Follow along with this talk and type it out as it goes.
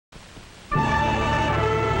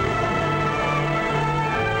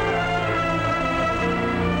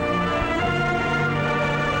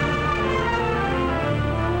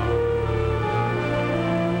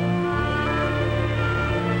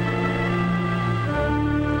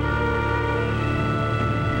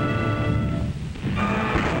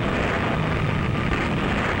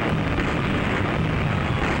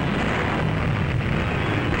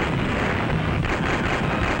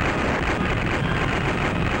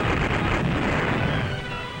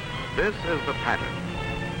This is the pattern.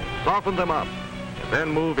 Soften them up, and then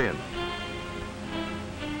move in.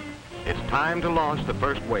 It's time to launch the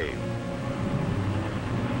first wave.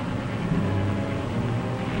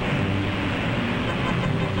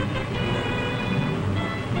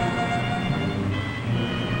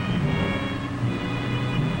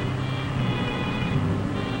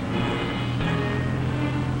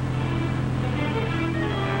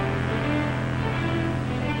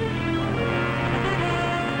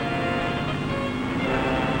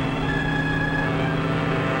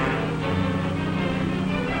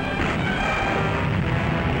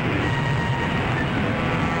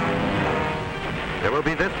 There will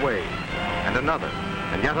be this wave, and another,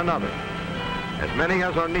 and yet another. As many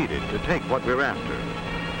as are needed to take what we're after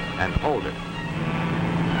and hold it.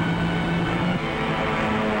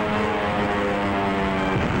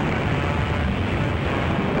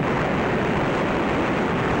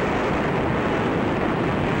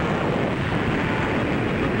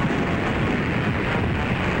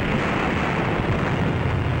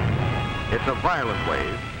 It's a violent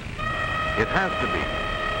wave. It has to be,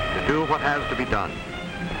 to do what has to be done.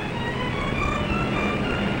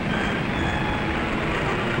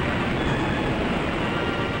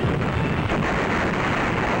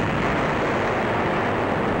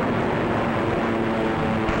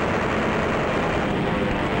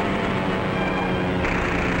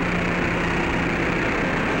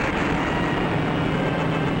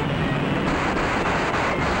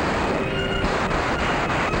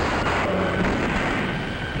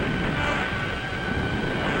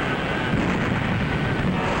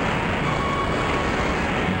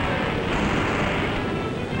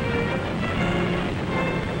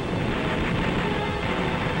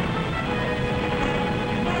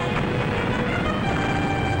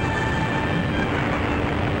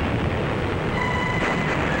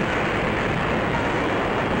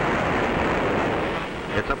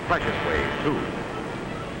 It's a precious wave, too.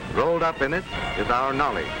 Rolled up in it is our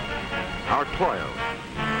knowledge, our toil,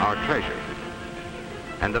 our treasure,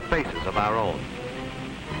 and the faces of our own.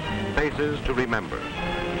 Faces to remember.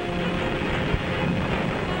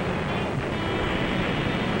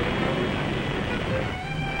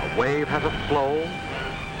 A wave has a flow.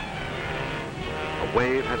 A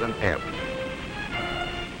wave has an ebb.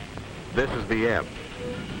 This is the ebb,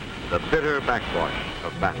 the bitter backwash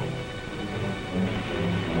of battle.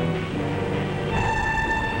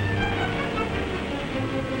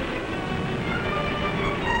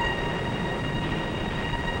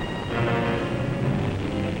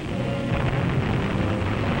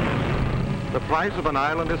 The price of an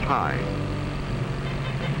island is high.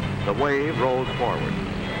 The wave rolls forward.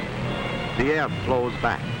 The ebb flows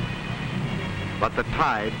back. But the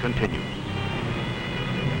tide continues.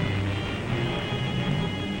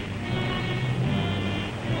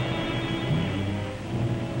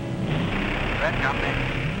 Red Company,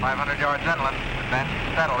 500 yards inland,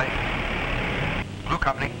 advancing steadily. Blue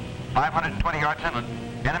Company, 520 yards inland.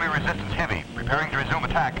 Enemy resistance heavy, preparing to resume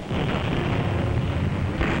attack.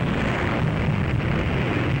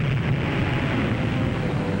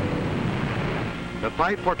 The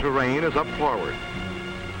fight for terrain is up forward.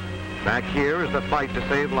 Back here is the fight to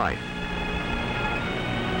save life.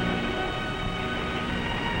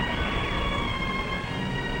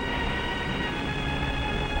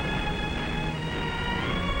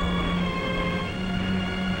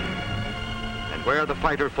 And where the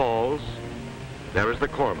fighter falls, there is the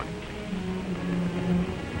corpsman.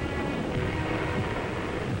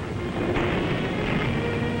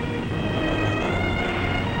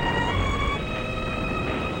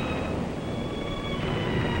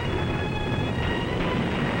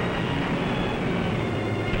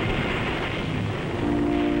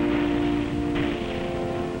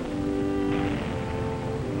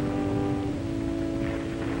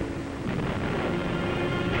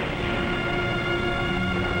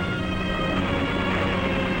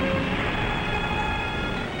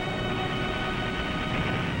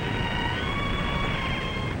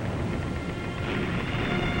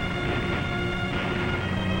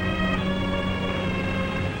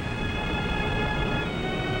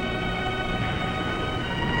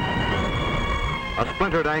 A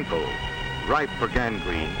splintered ankle, ripe for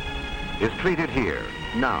gangrene, is treated here,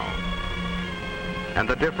 now. And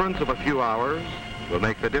the difference of a few hours will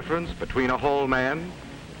make the difference between a whole man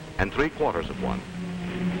and 3/4 of one.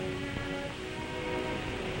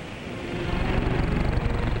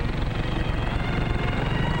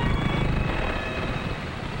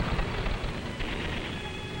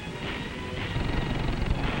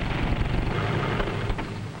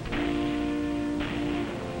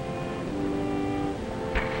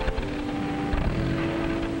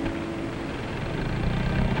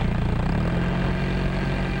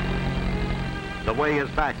 the way is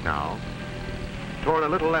back now, toward a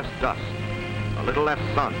little less dust, a little less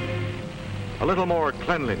sun, a little more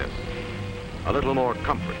cleanliness, a little more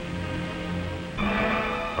comfort.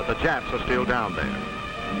 But the Japs are still down there,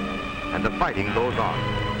 and the fighting goes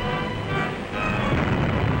on.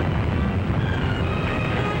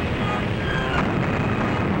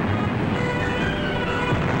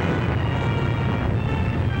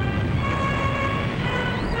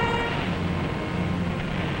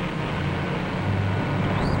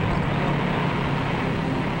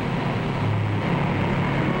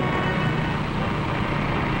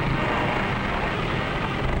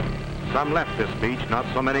 Some left this beach not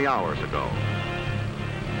so many hours ago.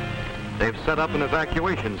 They've set up an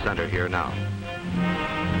evacuation center here now.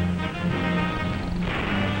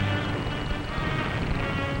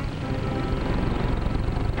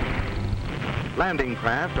 Landing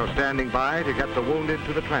craft are standing by to get the wounded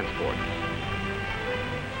to the transports.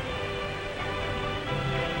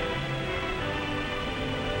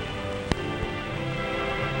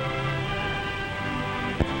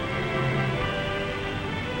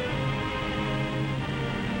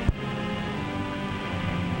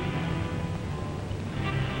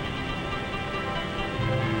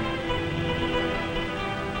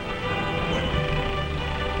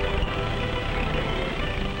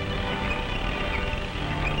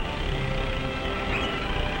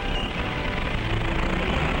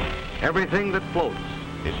 Everything that floats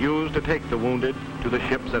is used to take the wounded to the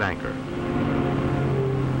ships at anchor.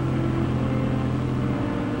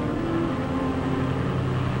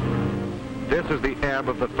 This is the ebb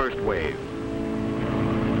of the first wave.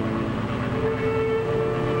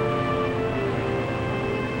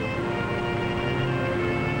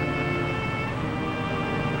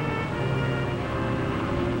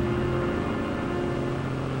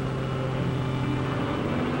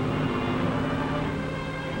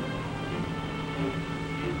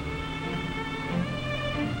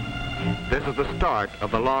 This is the start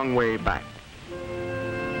of the long way back.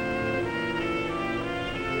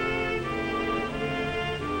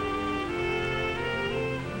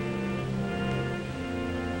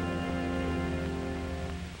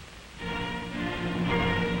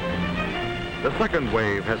 The second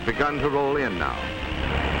wave has begun to roll in now.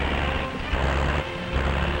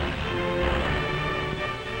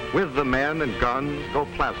 With the men and guns go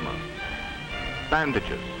plasma,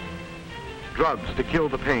 bandages, drugs to kill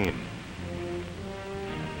the pain,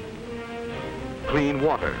 clean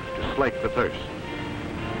water to slake the thirst.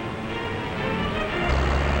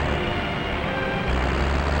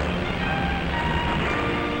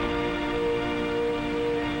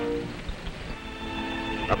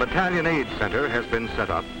 A battalion aid center has been set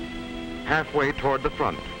up halfway toward the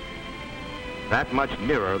front, that much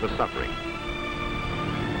nearer the suffering.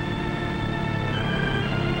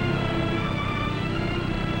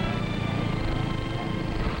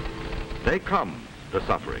 They come, the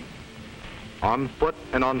suffering, on foot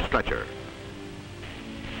and on stretcher.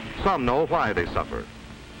 Some know why they suffer.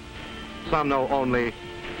 Some know only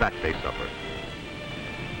that they suffer.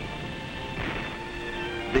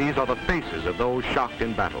 These are the faces of those shocked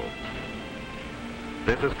in battle.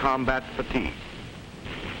 This is combat fatigue.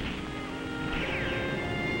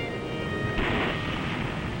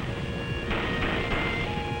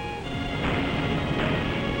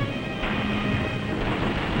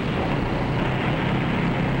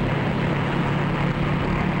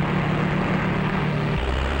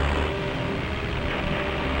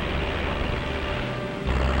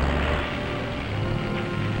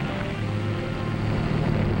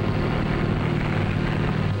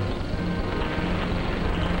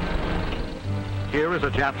 Here is a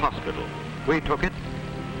Jap hospital. We took it.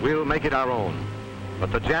 We'll make it our own.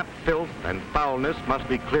 But the Jap filth and foulness must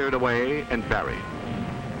be cleared away and buried.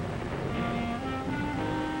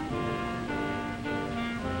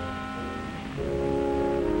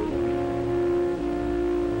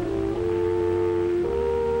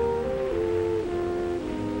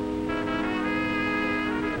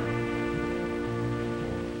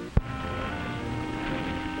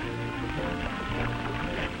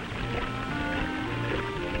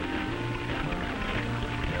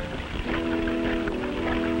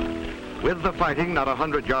 With the fighting not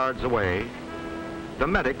 100 yards away, the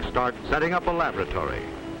medics start setting up a laboratory,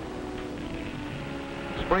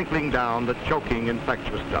 sprinkling down the choking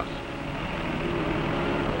infectious dust.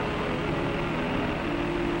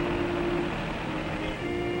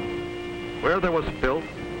 Where there was filth,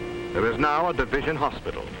 there is now a division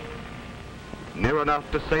hospital, near enough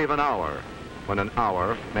to save an hour, when an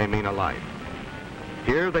hour may mean a life.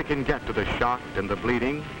 Here they can get to the shocked and the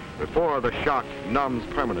bleeding before the shock numbs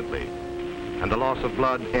permanently and the loss of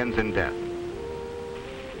blood ends in death.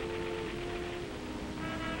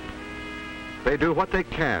 They do what they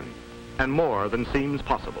can, and more than seems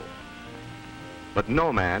possible. But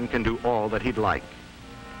no man can do all that he'd like.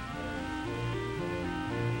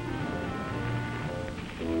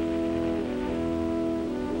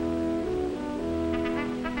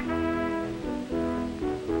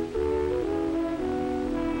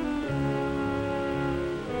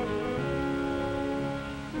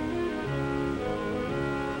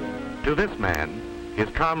 To this man, his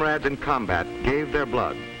comrades in combat gave their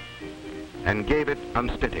blood, and gave it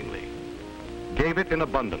unstintingly, gave it in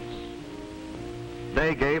abundance.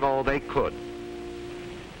 They gave all they could.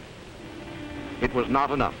 It was not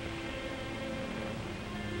enough.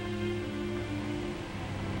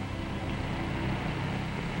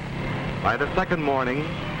 By the second morning,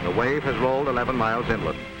 the wave has rolled 11 miles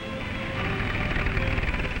inland.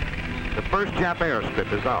 The first Jap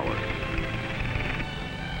airstrip is ours.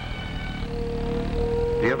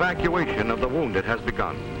 The evacuation of the wounded has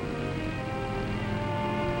begun.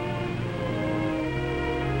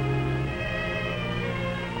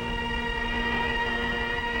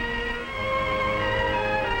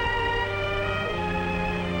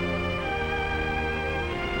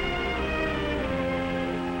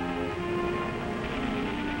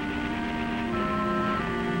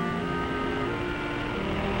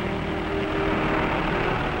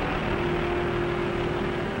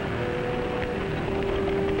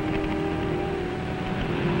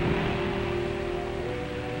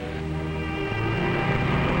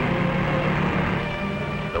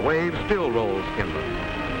 The wave still rolls inland.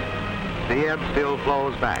 The ebb still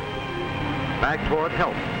flows back toward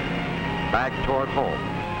help, back toward home.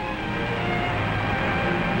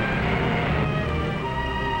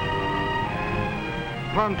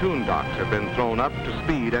 Pontoon docks have been thrown up to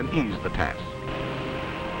speed and ease the task.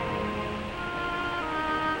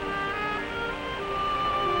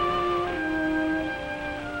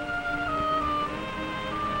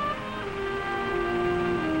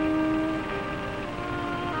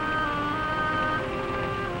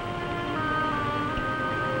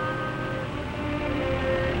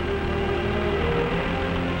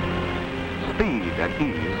 Speed and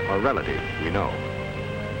ease are relative, we know.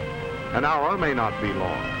 An hour may not be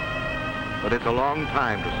long, but it's a long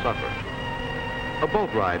time to suffer. A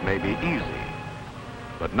boat ride may be easy,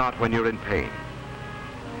 but not when you're in pain.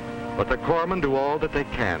 But the corpsmen do all that they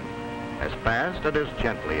can, as fast and as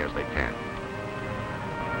gently as they can.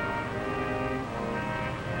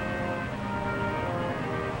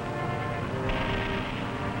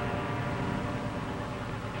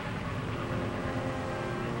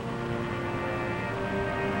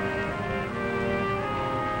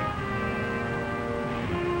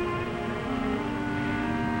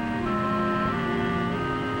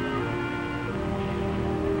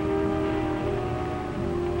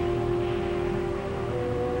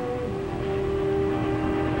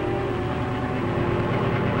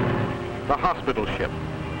 The hospital ship.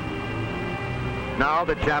 Now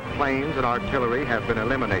that Jap planes and artillery have been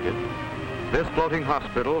eliminated, this floating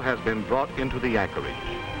hospital has been brought into the anchorage.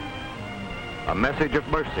 A message of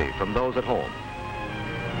mercy from those at home.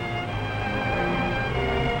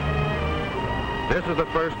 This is the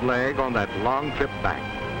first leg on that long trip back.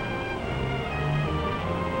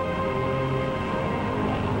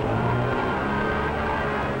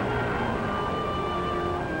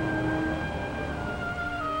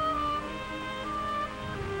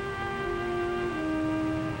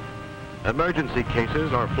 Emergency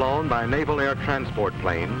cases are flown by naval air transport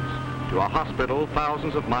planes to a hospital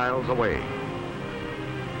thousands of miles away.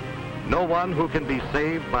 No one who can be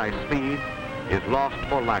saved by speed is lost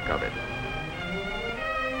for lack of it.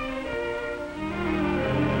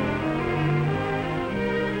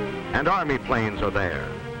 And Army planes are there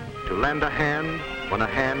to lend a hand when a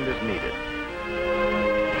hand is needed.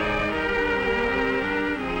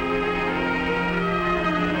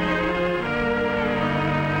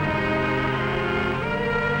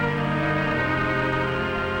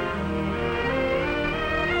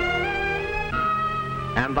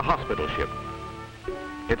 And the hospital ship.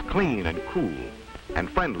 It's clean and cool and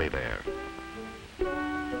friendly there.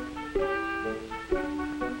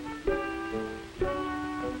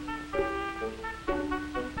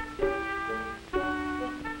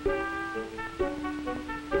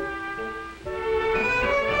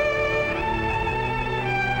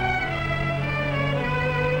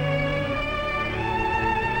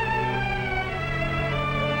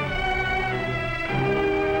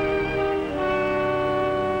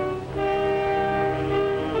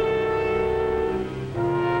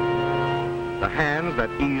 The hands that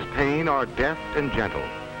ease pain are deft and gentle.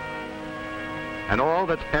 And all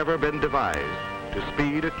that's ever been devised to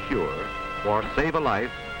speed a cure or save a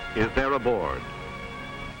life is there aboard.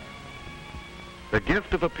 The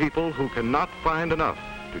gift of a people who cannot find enough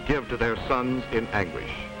to give to their sons in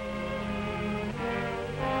anguish.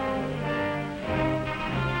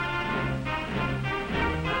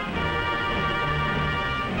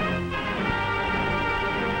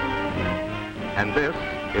 And this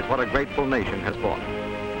is what a grateful nation has bought.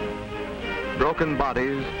 Broken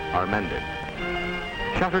bodies are mended.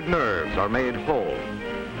 Shattered nerves are made whole.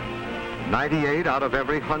 98 out of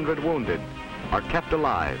every 100 wounded are kept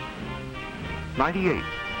alive. 98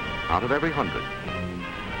 out of every 100.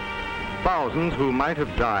 Thousands who might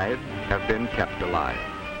have died have been kept alive.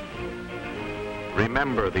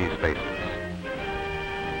 Remember these faces.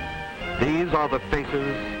 These are the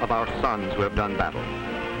faces of our sons who have done battle.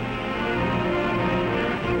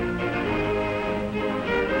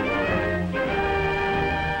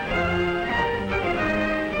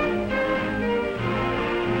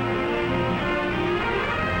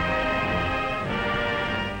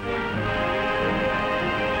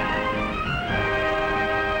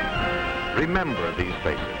 Remember these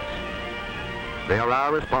faces. They are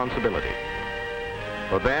our responsibility.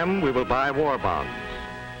 For them, we will buy war bonds.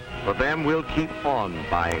 For them, we'll keep on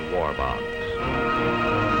buying war bonds.